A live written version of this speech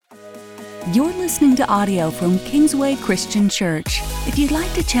You're listening to audio from Kingsway Christian Church. If you'd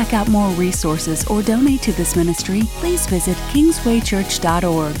like to check out more resources or donate to this ministry, please visit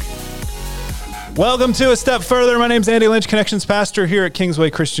kingswaychurch.org. Welcome to A Step Further. My name's Andy Lynch, Connections Pastor here at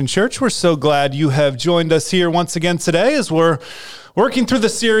Kingsway Christian Church. We're so glad you have joined us here once again today as we're working through the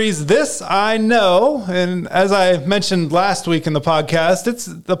series, This I Know. And as I mentioned last week in the podcast,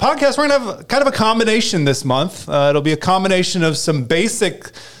 we're going to have kind of a combination this month. It'll be a combination of some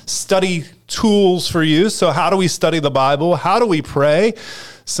basic study tools for you. So how do we study the Bible? How do we pray?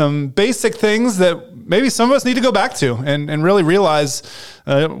 Some basic things that maybe some of us need to go back to and really realize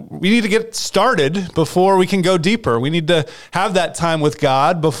we need to get started before we can go deeper. We need to have that time with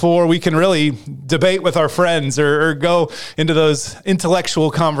God before we can really debate with our friends or go into those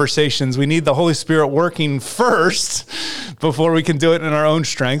intellectual conversations. We need the Holy Spirit working first before we can do it in our own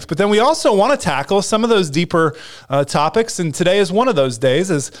strength. But then we also want to tackle some of those deeper topics. And today is one of those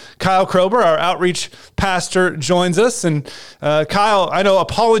days as Kyle Krober, our outreach pastor, joins us. And Kyle, I know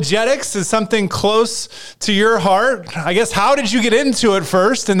apologetics is something close to your heart. I guess, how did you get into it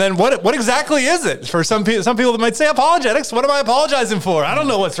first? And then what exactly is it? For some people that might say, apologetics, what am I apologizing for? I don't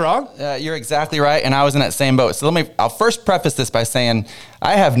know what's wrong. You're exactly right. And I was in that same boat. So I'll first preface this by saying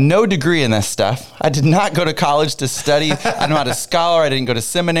I have no degree in this stuff. I did not go to college to study. I'm not a scholar. I didn't go to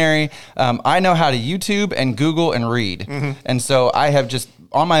seminary. I know how to YouTube and Google and read. Mm-hmm. And so I have just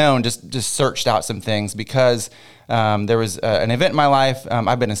on my own just searched out some things because there was an event in my life.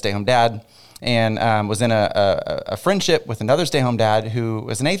 I've been a stay-home dad and was in a friendship with another stay-home dad who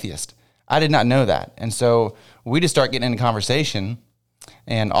was an atheist. I did not know that. And so we just start getting into conversation,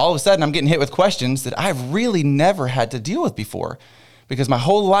 and all of a sudden I'm getting hit with questions that I've really never had to deal with before, because my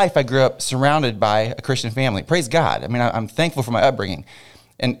whole life I grew up surrounded by a Christian family. Praise God. I mean, I'm thankful for my upbringing.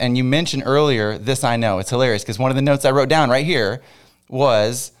 And you mentioned earlier, This I Know. It's hilarious because one of the notes I wrote down right here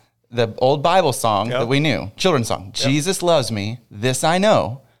was the old Bible song that we knew, children's song. Yep. Jesus loves me, this I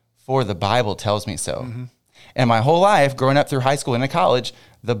know, for the Bible tells me so. Mm-hmm. And my whole life, growing up through high school and into college,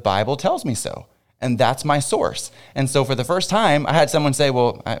 the Bible tells me so. And that's my source. And so for the first time, I had someone say,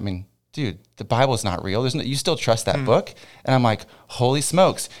 well, I mean, dude, the Bible's not real. You still trust that book? And I'm like, holy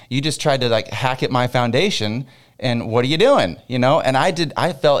smokes, you just tried to hack at my foundation. And what are you doing? And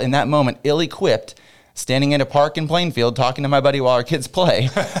I felt in that moment ill-equipped, standing in a park in Plainfield, talking to my buddy while our kids play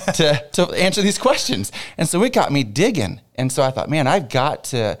to answer these questions. And so it got me digging. And so I thought, man, I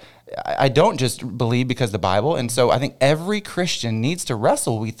don't just believe because the Bible. And so I think every Christian needs to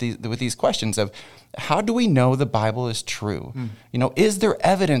wrestle with these questions of, how do we know the Bible is true? Is there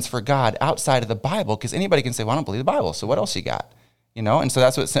evidence for God outside of the Bible? Because anybody can say, well, I don't believe the Bible, so what else you got? And so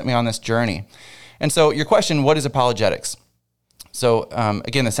that's what sent me on this journey. And so your question, what is apologetics? So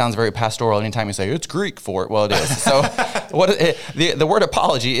again, this sounds very pastoral. Anytime you say it's Greek for it, well, it is. So the word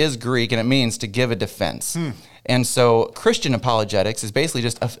apology is Greek, and it means to give a defense. And so Christian apologetics is basically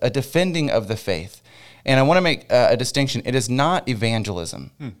just a defending of the faith. And I want to make a distinction. It is not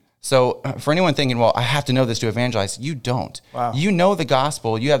evangelism. So for anyone thinking, well, I have to know this to evangelize, you don't. Wow. You know the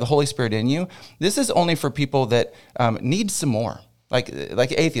gospel. You have the Holy Spirit in you. This is only for people that need some more.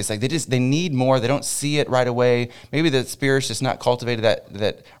 Like atheists, they need more. They don't see it right away. Maybe the Spirit's just not cultivated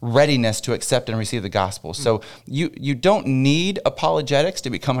that readiness to accept and receive the gospel. So you don't need apologetics to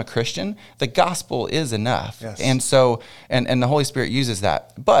become a Christian. The gospel is enough. Yes. And so and the Holy Spirit uses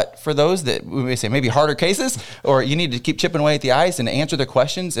that. But for those that we may say maybe harder cases, or you need to keep chipping away at the ice and answer their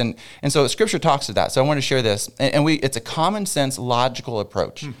questions, and so Scripture talks to that. So I want to share this, and it's a common sense, logical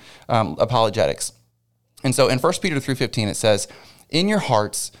approach, apologetics. And so in 1 Peter 3:15 it says, in your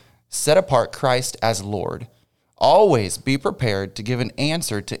hearts, set apart Christ as Lord. Always be prepared to give an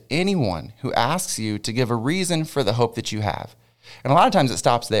answer to anyone who asks you to give a reason for the hope that you have. And a lot of times it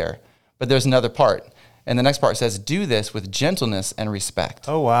stops there, but there's another part. And the next part says, do this with gentleness and respect.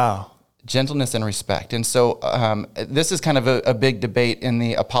 Oh, wow. Gentleness and respect. And so this is kind of a big debate in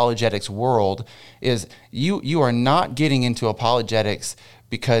the apologetics world, is you are not getting into apologetics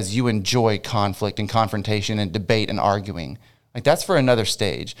because you enjoy conflict and confrontation and debate and arguing. That's for another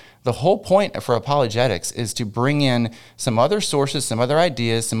stage. The whole point for apologetics is to bring in some other sources, some other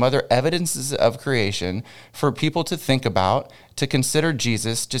ideas, some other evidences of creation for people to think about, to consider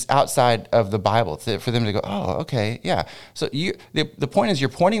Jesus just outside of the Bible, for them to go, oh, okay, yeah. So the point is you're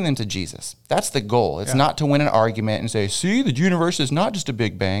pointing them to Jesus. That's the goal. It's not to win an argument and say, see, the universe is not just a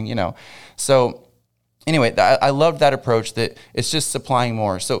big bang, So anyway, I loved that approach, that it's just supplying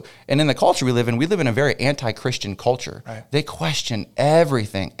more. So, and in the culture we live in a very anti-Christian culture. Right. They question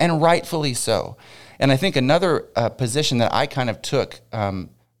everything, and rightfully so. And I think another position that I kind of took, I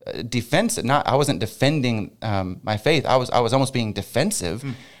wasn't defending my faith. I was almost being defensive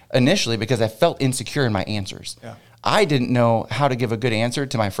initially because I felt insecure in my answers. Yeah. I didn't know how to give a good answer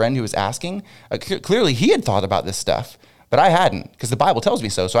to my friend who was asking. Clearly, he had thought about this stuff, but I hadn't, because the Bible tells me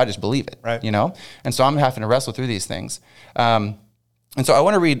so I just believe it, right. And so I'm having to wrestle through these things. And so I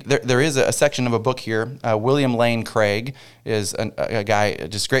want to read, there is a section of a book here. William Lane Craig is a guy,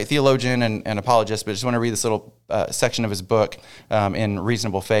 just a great theologian and apologist, but I just want to read this little section of his book in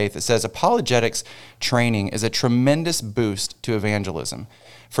Reasonable Faith. It says, apologetics training is a tremendous boost to evangelism.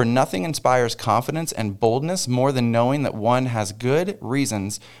 For nothing inspires confidence and boldness more than knowing that one has good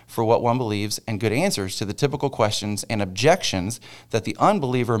reasons for what one believes and good answers to the typical questions and objections that the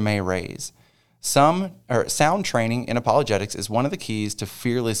unbeliever may raise. Sound training in apologetics is one of the keys to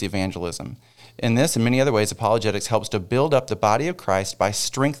fearless evangelism. In this and many other ways, apologetics helps to build up the body of Christ by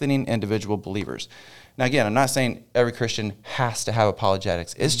strengthening individual believers. Now, again, I'm not saying every Christian has to have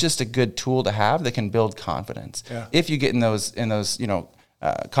apologetics. It's just a good tool to have that can build confidence. Yeah. If you get in those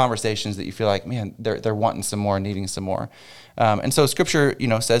conversations that you feel like, man, they're wanting some more, needing some more. And so Scripture,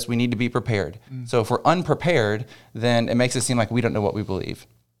 says we need to be prepared. So if we're unprepared, then it makes it seem like we don't know what we believe.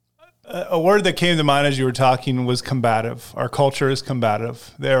 A word that came to mind as you were talking was combative. Our culture is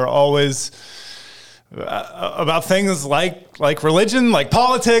combative. They're always about things like religion, like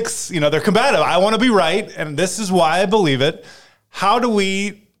politics. They're combative. I want to be right, and this is why I believe it. How do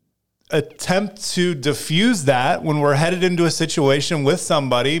we attempt to diffuse that when we're headed into a situation with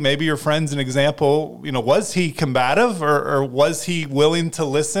somebody? Maybe your friend's an example. Was he combative, or was he willing to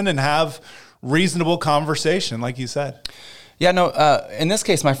listen and have reasonable conversation, like you said? Yeah, no, in this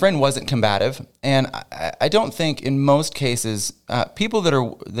case, my friend wasn't combative, and I don't think in most cases, people that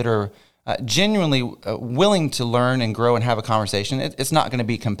are genuinely willing to learn and grow and have a conversation, it's not going to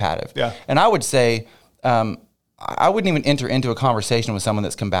be combative. Yeah. And I would say, I wouldn't even enter into a conversation with someone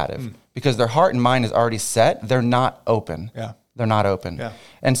that's combative because their heart and mind is already set. They're not open. Yeah. They're not open. Yeah.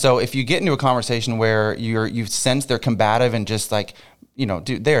 And so if you get into a conversation where you sense they're combative and just like,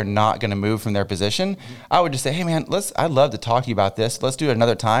 dude, they are not going to move from their position. I would just say, hey man, I'd love to talk to you about this. Let's do it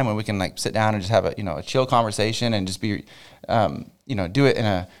another time when we can sit down and just have a chill conversation and just be, do it in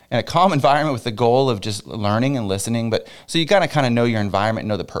a calm environment with the goal of just learning and listening. But so you gotta kind of know your environment,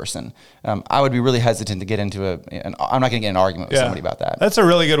 know the person. I would be really hesitant to get into I'm not going to get in an argument with somebody about that. That's a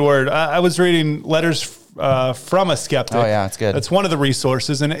really good word. I was reading Letters from a Skeptic. Oh yeah, it's good. That's one of the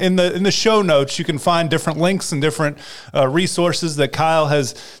resources, and in the show notes you can find different links and different resources that Kyle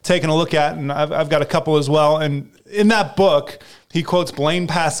has taken a look at, and I've got a couple as well. And in that book, he quotes Blaise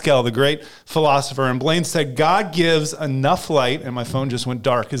Pascal, the great philosopher, and Blaise said, "God gives enough light," and my phone just went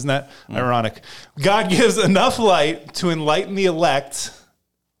dark. Isn't that ironic? God gives enough light to enlighten the elect,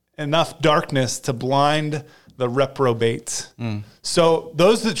 enough darkness to blind the reprobate. So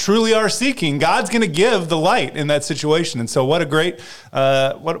those that truly are seeking, God's going to give the light in that situation. And so what a great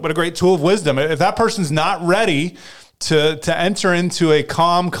tool of wisdom. If that person's not ready to enter into a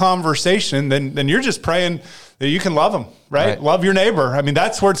calm conversation, then you're just praying that you can love them, right? Love your neighbor. I mean,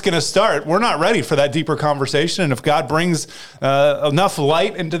 that's where it's going to start. We're not ready for that deeper conversation. And if God brings enough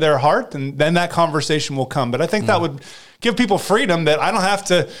light into their heart, then that conversation will come. But I think that would give people freedom, that I don't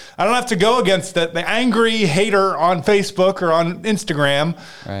have to go against the angry hater on Facebook or on Instagram.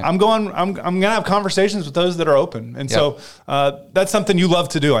 Right. I'm going to have conversations with those that are open. And so that's something you love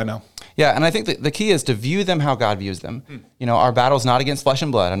to do, I know. Yeah, and I think the key is to view them how God views them. Our battle's not against flesh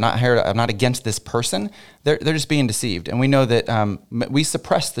and blood. I'm not against this person. They're just being deceived, and we know that we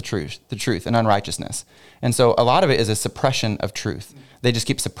suppress the truth and unrighteousness, and so a lot of it is a suppression of truth. They just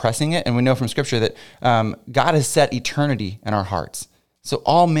keep suppressing it, and we know from Scripture that God has set eternity in our hearts. So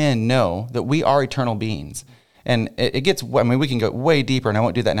all men know that we are eternal beings. And it gets, we can go way deeper, and I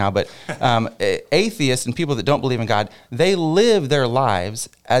won't do that now, but atheists and people that don't believe in God, they live their lives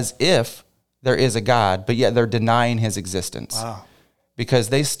as if there is a God, but yet they're denying his existence. Wow. Because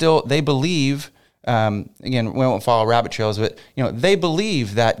they believe, again, we won't follow rabbit trails, but they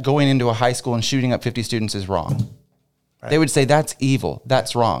believe that going into a high school and shooting up 50 students is wrong. Right. They would say that's evil,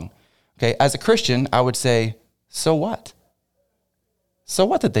 that's wrong. Okay, as a Christian, I would say, so what? So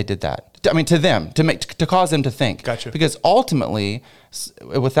what that they did that? I mean, to them, to cause them to think. Gotcha. Because ultimately,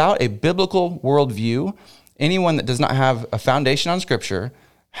 without a biblical worldview, anyone that does not have a foundation on Scripture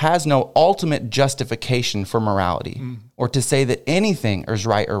has no ultimate justification for morality or to say that anything is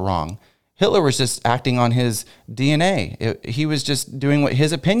right or wrong. Hitler was just acting on his DNA. He was just doing what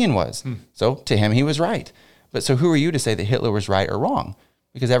his opinion was. So to him, he was right. But so who are you to say that Hitler was right or wrong?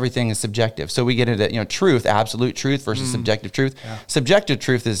 Because everything is subjective. So we get into truth, absolute truth versus subjective truth. Yeah. Subjective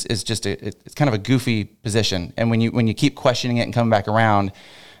truth is just it's kind of a goofy position. And when you keep questioning it and coming back around,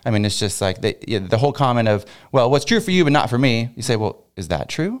 I mean, it's just like the whole comment of, well, what's true for you but not for me. You say, well, is that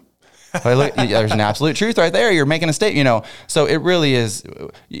true? Well, look, there's an absolute truth right there. You're making a statement, you know. So it really is.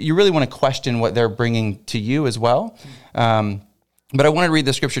 You really want to question what they're bringing to you as well. But I want to read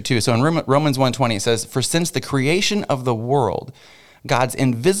the scripture too. So in Romans 1:20, it says, "For since the creation of the world, God's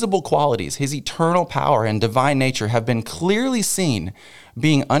invisible qualities, his eternal power and divine nature have been clearly seen,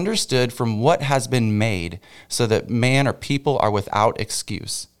 being understood from what has been made, so that man or people are without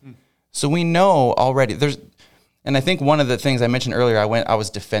excuse." So we know already and I think one of the things I mentioned earlier, I was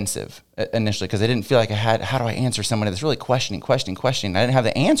defensive initially because I didn't feel like I had, how do I answer someone that's really questioning. I didn't have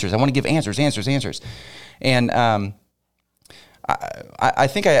the answers. I want to give answers. And I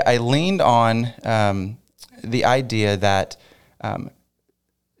think I leaned on the idea that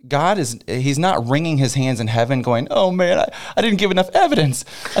God he's not wringing his hands in heaven going, oh man, I didn't give enough evidence.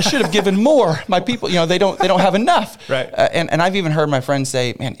 I should have given more. My people, they don't have enough. Right. And I've even heard my friends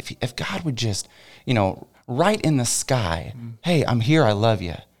say, man, if God would just, write in the sky, hey, I'm here, I love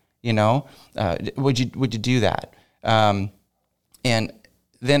you, would you do that? And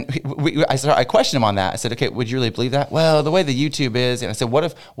then I questioned him on that. I said, okay, would you really believe that? Well, the way the YouTube is, and I said, what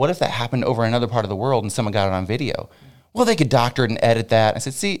if that happened over another part of the world and someone got it on video? Well, they could doctor it and edit that. I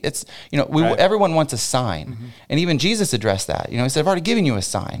said, see, it's, Right. Everyone wants a sign. And even Jesus addressed that. He said, I've already given you a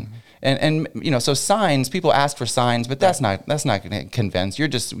sign. And so signs, people ask for signs, but that's not going to convince.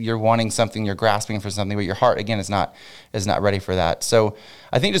 You're wanting something, you're grasping for something, but your heart, again, is not ready for that. So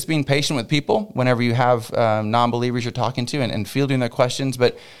I think just being patient with people whenever you have non-believers you're talking to and fielding their questions.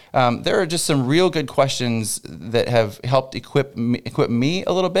 But there are just some real good questions that have helped equip me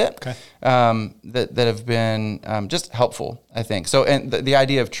a little bit. Okay. That have been just helpful, I think. So, and the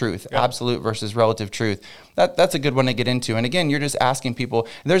idea of truth, absolute versus relative truth, that's a good one to get into. And again, you're just asking people.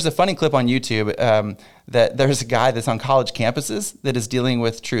 There's a funny clip on YouTube that there's a guy that's on college campuses that is dealing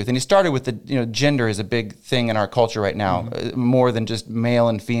with truth. And he started with gender is a big thing in our culture right now, more than just male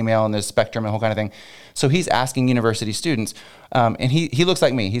and female and the spectrum and the whole kind of thing. So he's asking university students, and he looks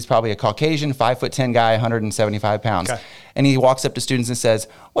like me. He's probably a Caucasian, 5'10" guy, 175 pounds. Okay. And he walks up to students and says,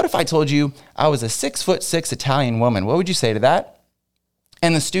 what if I told you I was a 6'6" Italian woman? What would you say to that?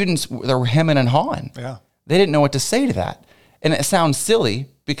 And the students, they were hemming and hawing. Yeah. They didn't know what to say to that. And it sounds silly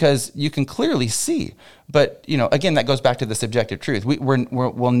because you can clearly see. But, again, that goes back to the subjective truth.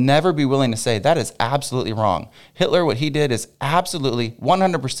 We'll never be willing to say that is absolutely wrong. Hitler, what he did is absolutely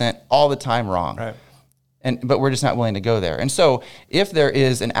 100% all the time wrong. Right. But we're just not willing to go there. And so if there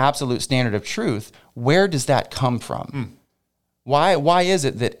is an absolute standard of truth, where does that come from? Why is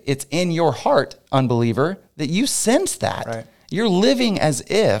it that it's in your heart, unbeliever, that you sense that? Right. You're living as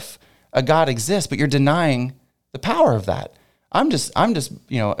if a God exists, but you're denying the power of that. I'm just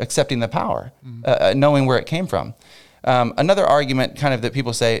accepting the power, knowing where it came from. Another argument kind of that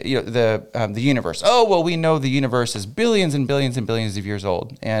people say, the universe. Oh, well, we know the universe is billions and billions and billions of years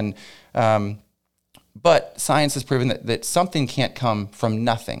old. And but science has proven that something can't come from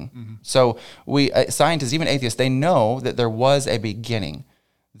nothing. So scientists, even atheists, they know that there was a beginning.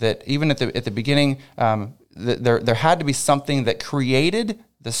 That even at the beginning, there had to be something that created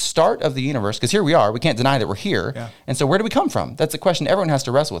the start of the universe, because here we are. We can't deny that we're here. Yeah. And so where do we come from? That's a question everyone has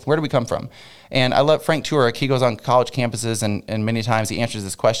to wrestle with. Where do we come from? And I love Frank Turek. He goes on college campuses and many times he answers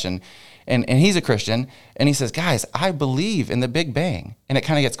this question. And he's a Christian. And he says, guys, I believe in the Big Bang. And it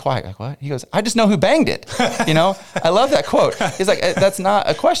kind of gets quiet. Like, what? He goes, I just know who banged it. I love that quote. He's like, that's not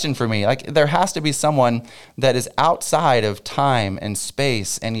a question for me. Like, there has to be someone that is outside of time and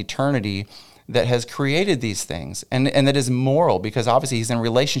space and eternity that has created these things and that is moral, because obviously he's in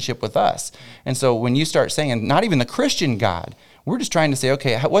relationship with us. And so when you start saying, not even the Christian God, we're just trying to say,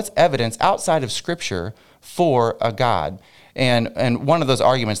 okay, what's evidence outside of Scripture for a God? And one of those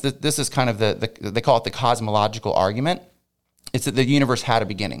arguments, this is kind of they call it the cosmological argument. It's that the universe had a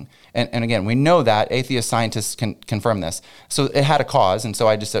beginning. And again, we know that. Atheist scientists can confirm this. So it had a cause. And so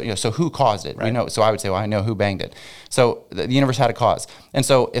I just said, so who caused it? Right. We know. So I would say, well, I know who banged it. So the universe had a cause. And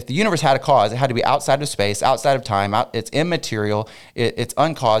so if the universe had a cause, it had to be outside of space, outside of time. It's immaterial, it's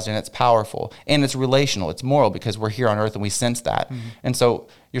uncaused, and it's powerful. And it's relational. It's moral, because we're here on earth and we sense that. And so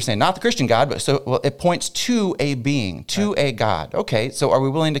you're saying not the Christian God, but it points to a being, to a God. Okay, so are we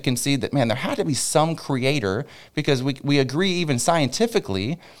willing to concede that, man, there had to be some creator, because we agree even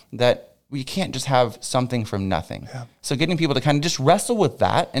scientifically that you can't just have something from nothing. Yeah. So getting people to kind of just wrestle with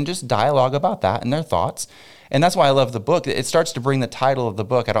that and just dialogue about that and their thoughts. And that's why I love the book. It starts to bring the title of the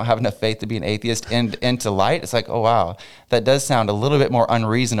book, I Don't Have Enough Faith to Be an Atheist, into light. It's like, oh, wow, that does sound a little bit more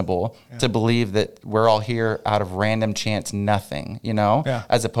unreasonable to believe that we're all here out of random chance nothing,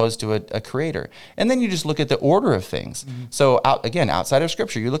 as opposed to a creator. And then you just look at the order of things. So outside of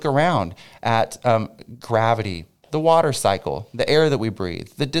Scripture, you look around at gravity, the water cycle, the air that we breathe,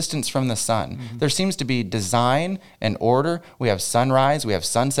 the distance from the sun. There seems to be design and order. We have sunrise, we have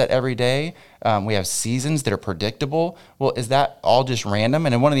sunset every day. We have seasons that are predictable. Well, is that all just random?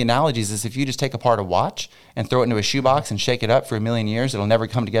 And one of the analogies is if you just take apart a watch and throw it into a shoebox and shake it up for 1,000,000 years, it'll never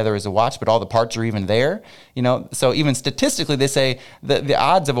come together as a watch, but all the parts are even there. So even statistically, they say that the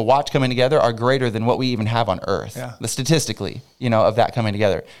odds of a watch coming together are greater than what we even have on Earth. Yeah. Statistically, of that coming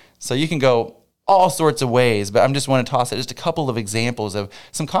together. So you can go all sorts of ways, but I'm just want to toss out just a couple of examples of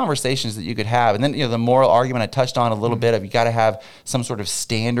some conversations that you could have. And then, the moral argument I touched on a little bit of, you got to have some sort of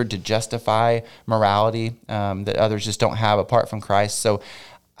standard to justify morality that others just don't have apart from Christ. So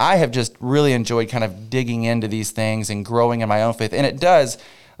I have just really enjoyed kind of digging into these things and growing in my own faith. And it does,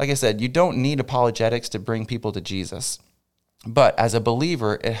 like I said, you don't need apologetics to bring people to Jesus. But as a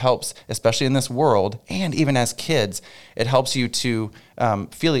believer, it helps, especially in this world, and even as kids, it helps you to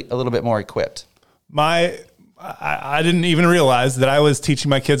feel a little bit more equipped. I didn't even realize that I was teaching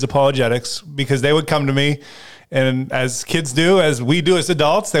my kids apologetics because they would come to me, and as kids do, as we do as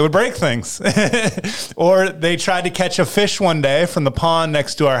adults, they would break things. Or they tried to catch a fish one day from the pond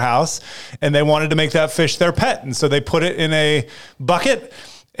next to our house, and they wanted to make that fish their pet. And so they put it in a bucket,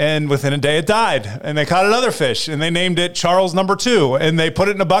 and within a day it died. And they caught another fish, and they named it Charles number 2, and they put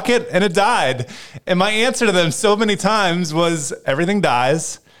it in a bucket, and it died. And my answer to them so many times was, everything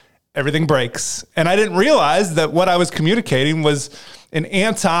dies, everything breaks. And I didn't realize that what I was communicating was an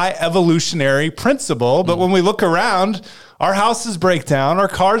anti-evolutionary principle. But when we look around, our houses break down, our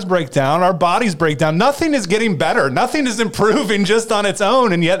cars break down, our bodies break down. Nothing is getting better. Nothing is improving just on its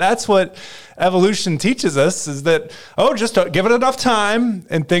own. And yet that's what evolution teaches us, is that, just give it enough time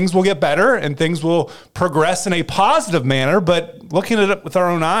and things will get better and things will progress in a positive manner. But looking at it with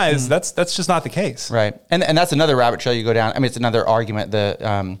our own eyes, that's just not the case. Right. And that's another rabbit trail you go down. I mean, it's another argument,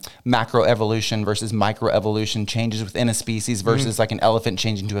 the macroevolution versus microevolution, changes within a species versus like an elephant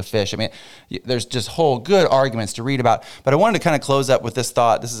changing to a fish. I mean, there's just whole good arguments to read about. But I wanted to kind of close up with this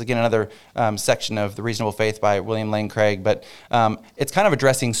thought. This is, again, another section of The Reasonable Faith by William Lane Craig. But it's kind of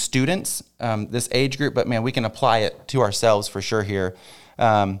addressing students, this age group. But, man, we can apply it to ourselves for sure here.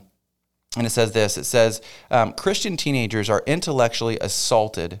 And it says this. It says, Christian teenagers are intellectually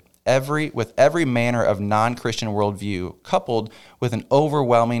assaulted with every manner of non-Christian worldview, coupled with an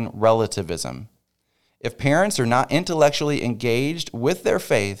overwhelming relativism. If parents are not intellectually engaged with their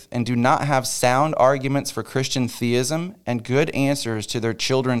faith and do not have sound arguments for Christian theism and good answers to their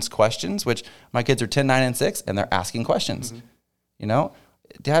children's questions, which my kids are 10, 9, and 6, and they're asking questions.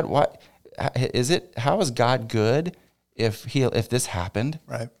 Dad, how is God good if this happened?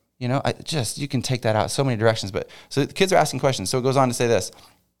 Right. You can take that out so many directions. But so the kids are asking questions. So it goes on to say this.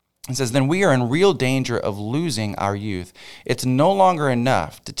 It says, then we are in real danger of losing our youth. It's no longer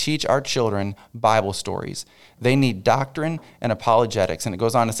enough to teach our children Bible stories. They need doctrine and apologetics. And it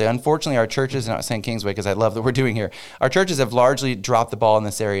goes on to say, unfortunately, our churches, and I'm not saying Kingsway because I love that we're doing here, our churches have largely dropped the ball in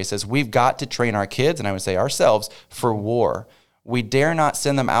this area. It says, we've got to train our kids, and I would say ourselves, for war. We dare not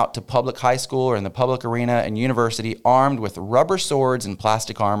send them out to public high school or in the public arena and university armed with rubber swords and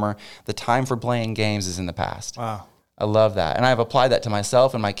plastic armor. The time for playing games is in the past. Wow. I love that. And I've applied that to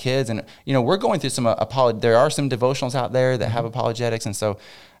myself and my kids. And, we're going through some there are some devotionals out there that have apologetics. And so,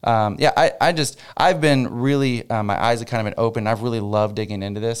 I've been really, my eyes have kind of been open. I've really loved digging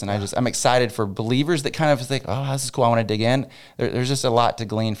into this. And I'm excited for believers that kind of think, oh, this is cool, I want to dig in. There's just a lot to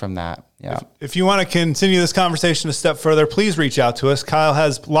glean from that. Yeah. If you want to continue this conversation a step further, please reach out to us. Kyle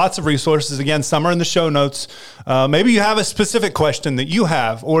has lots of resources. Again, some are in the show notes. Maybe you have a specific question that you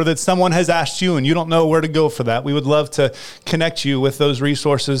have or that someone has asked you and you don't know where to go for that. We would love to connect you with those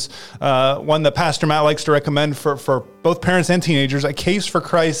resources. One that Pastor Matt likes to recommend for both parents and teenagers, A Case for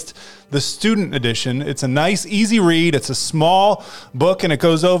Christ, the student edition. It's a nice, easy read. It's a small book, and it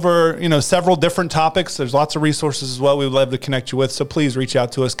goes over, several different topics. There's lots of resources as well we would love to connect you with, so please reach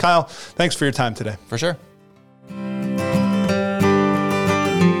out to us. Kyle, thanks for your time today. For sure.